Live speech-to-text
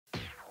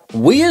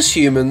We as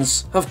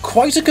humans have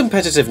quite a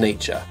competitive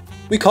nature.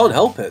 We can't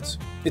help it.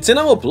 It's in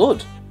our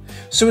blood.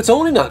 So it's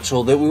only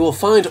natural that we will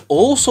find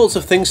all sorts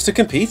of things to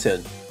compete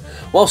in.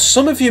 While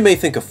some of you may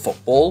think of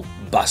football,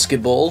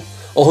 basketball,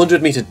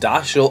 100-meter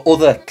dash or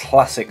other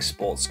classic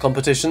sports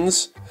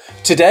competitions,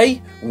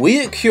 today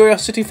we at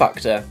Curiosity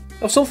Factor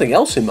have something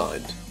else in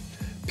mind.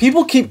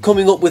 People keep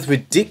coming up with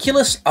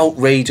ridiculous,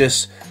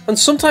 outrageous, and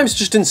sometimes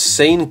just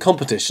insane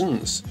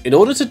competitions in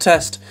order to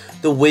test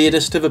the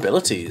weirdest of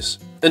abilities.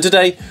 And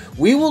today,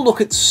 we will look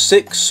at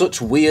 6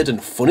 such weird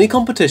and funny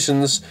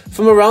competitions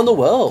from around the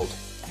world.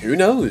 Who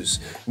knows,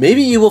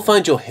 maybe you will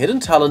find your hidden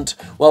talent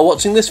while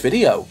watching this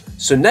video,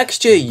 so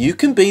next year you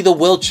can be the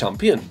world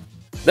champion.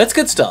 Let's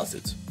get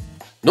started.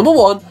 Number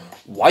 1,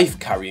 wife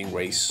carrying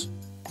race.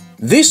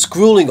 This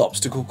grueling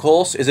obstacle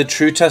course is a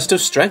true test of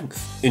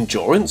strength,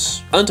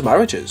 endurance, and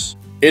marriages.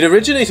 It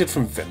originated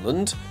from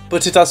Finland,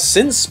 but it has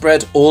since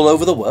spread all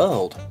over the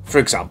world. For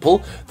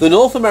example, the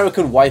North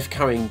American Wife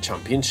Carrying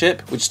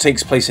Championship, which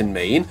takes place in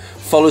Maine,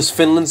 follows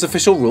Finland's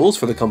official rules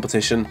for the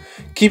competition,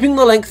 keeping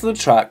the length of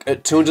the track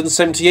at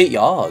 278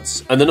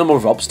 yards and the number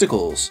of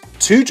obstacles,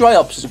 2 dry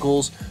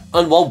obstacles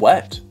and 1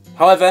 wet.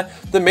 However,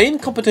 the main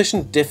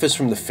competition differs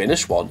from the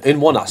Finnish one in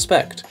one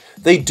aspect.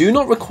 They do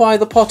not require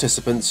the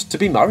participants to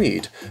be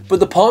married, but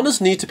the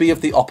partners need to be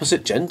of the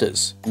opposite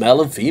genders,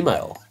 male and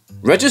female.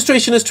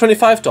 Registration is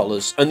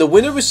 $25 and the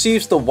winner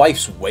receives the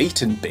wife's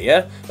weight in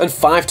beer and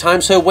 5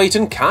 times her weight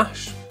in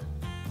cash.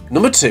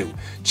 Number 2,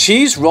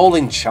 Cheese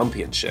Rolling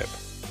Championship.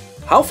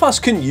 How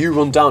fast can you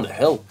run down a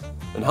hill?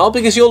 And how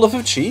big is your love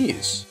of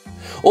cheese?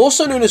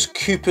 Also known as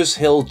Cooper's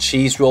Hill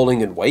Cheese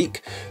Rolling and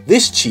Wake,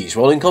 this cheese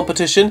rolling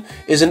competition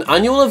is an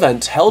annual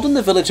event held in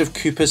the village of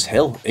Cooper's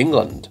Hill,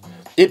 England.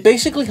 It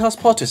basically has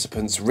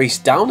participants race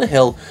down a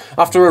hill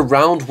after a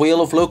round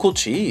wheel of local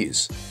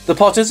cheese. The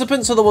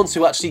participants are the ones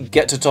who actually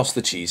get to toss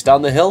the cheese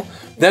down the hill,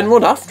 then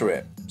run after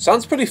it.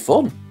 Sounds pretty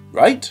fun,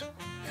 right?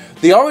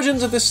 The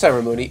origins of this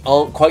ceremony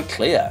aren't quite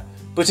clear,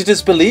 but it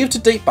is believed to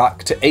date back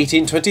to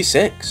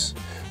 1826.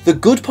 The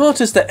good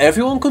part is that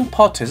everyone can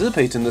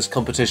participate in this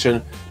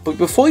competition, but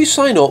before you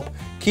sign up,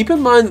 keep in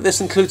mind that this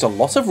includes a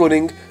lot of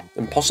running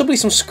and possibly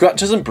some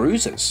scratches and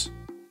bruises.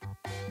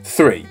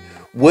 3.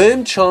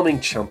 Worm Charming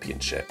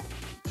Championship.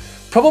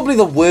 Probably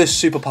the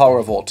worst superpower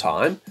of all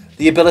time,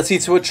 the ability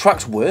to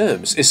attract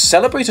worms is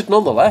celebrated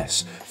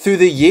nonetheless through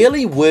the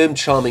yearly Worm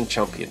Charming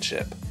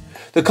Championship.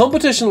 The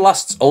competition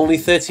lasts only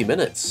 30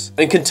 minutes,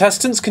 and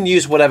contestants can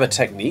use whatever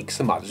techniques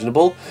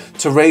imaginable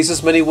to raise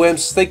as many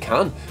worms as they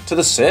can to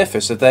the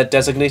surface of their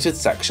designated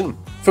section.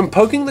 From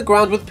poking the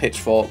ground with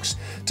pitchforks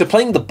to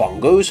playing the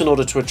bongos in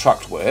order to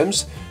attract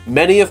worms,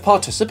 many have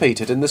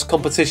participated in this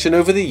competition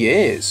over the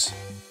years.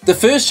 The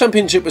first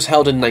championship was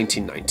held in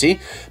 1990,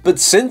 but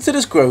since it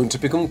has grown to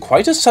become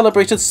quite a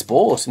celebrated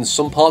sport in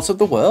some parts of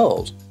the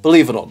world.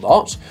 Believe it or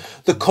not,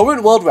 the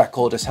current world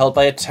record is held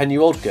by a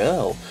 10-year-old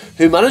girl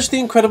who managed the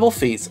incredible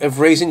feat of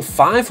raising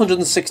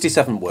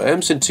 567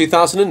 worms in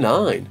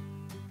 2009.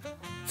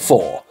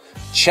 4.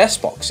 Chess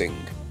boxing.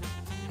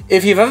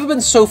 If you've ever been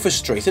so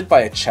frustrated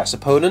by a chess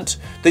opponent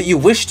that you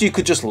wished you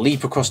could just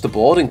leap across the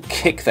board and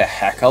kick the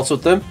heck out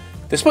of them,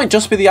 this might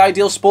just be the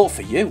ideal sport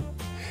for you.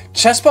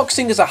 Chess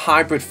boxing is a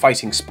hybrid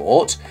fighting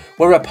sport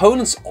where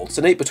opponents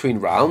alternate between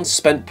rounds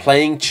spent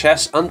playing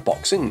chess and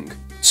boxing.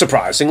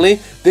 Surprisingly,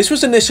 this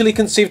was initially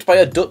conceived by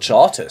a Dutch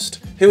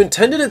artist who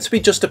intended it to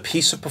be just a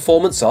piece of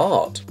performance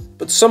art,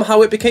 but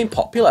somehow it became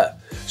popular.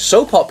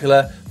 So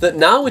popular that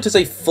now it is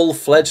a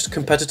full-fledged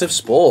competitive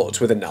sport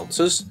with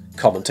announcers,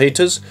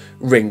 commentators,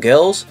 ring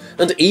girls,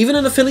 and even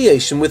an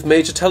affiliation with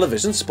major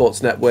television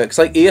sports networks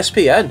like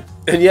ESPN.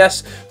 And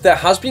yes, there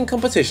has been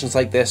competitions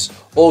like this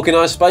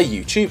organised by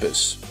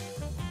YouTubers.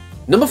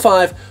 Number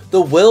 5, the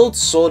World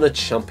Sauna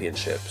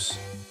Championships.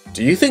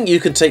 Do you think you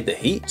can take the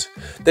heat?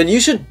 Then you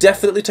should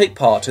definitely take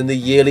part in the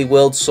yearly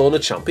World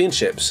Sauna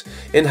Championships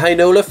in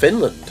Heinola,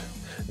 Finland.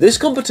 This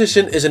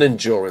competition is an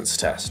endurance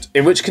test,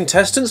 in which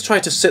contestants try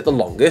to sit the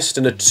longest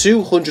in a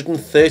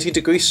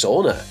 230-degree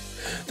sauna.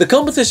 The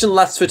competition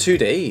lasts for 2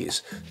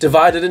 days,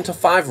 divided into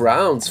 5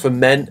 rounds for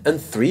men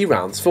and 3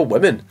 rounds for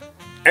women.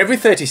 Every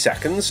 30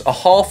 seconds, a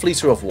half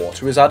litre of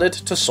water is added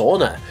to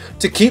sauna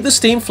to keep the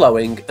steam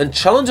flowing, and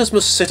challengers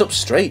must sit up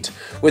straight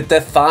with their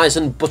thighs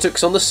and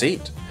buttocks on the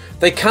seat.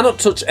 They cannot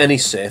touch any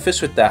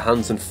surface with their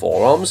hands and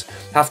forearms,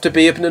 have to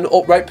be in an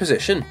upright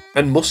position,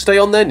 and must stay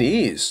on their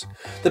knees.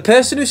 The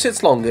person who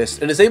sits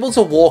longest and is able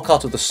to walk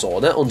out of the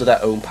sauna under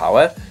their own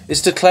power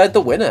is declared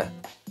the winner.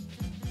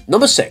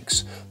 Number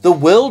 6, the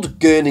World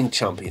Gurning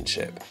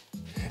Championship.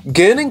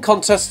 Gurning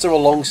contests are a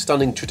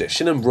long-standing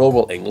tradition in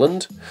rural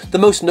England. The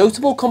most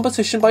notable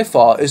competition by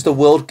far is the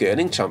World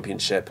Gurning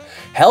Championship,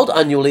 held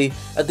annually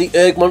at the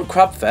Egmont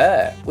Crab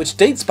Fair, which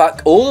dates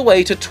back all the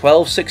way to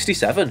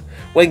 1267,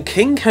 when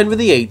King Henry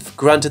VIII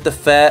granted the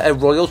fair a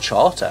royal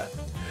charter.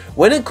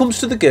 When it comes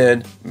to the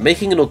gurn,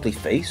 making an ugly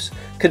face,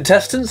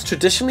 contestants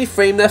traditionally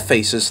frame their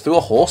faces through a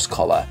horse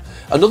collar,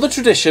 another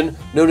tradition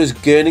known as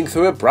gurning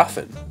through a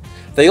bracken.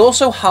 They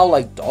also howl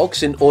like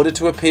dogs in order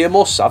to appear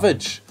more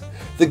savage.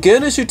 The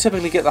Gurners who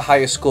typically get the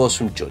highest scores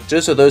from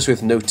judges are those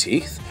with no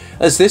teeth,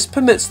 as this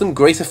permits them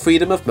greater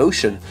freedom of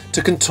motion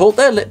to contort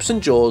their lips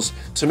and jaws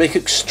to make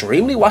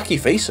extremely wacky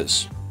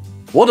faces.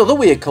 What other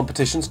weird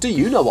competitions do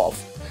you know of?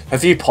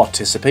 Have you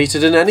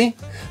participated in any?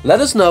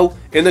 Let us know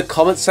in the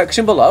comments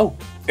section below.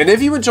 And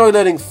if you enjoy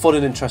learning fun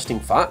and interesting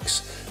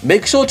facts,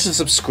 make sure to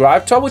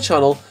subscribe to our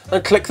channel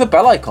and click the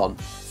bell icon.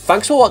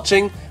 Thanks for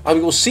watching, and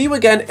we will see you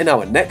again in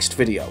our next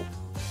video.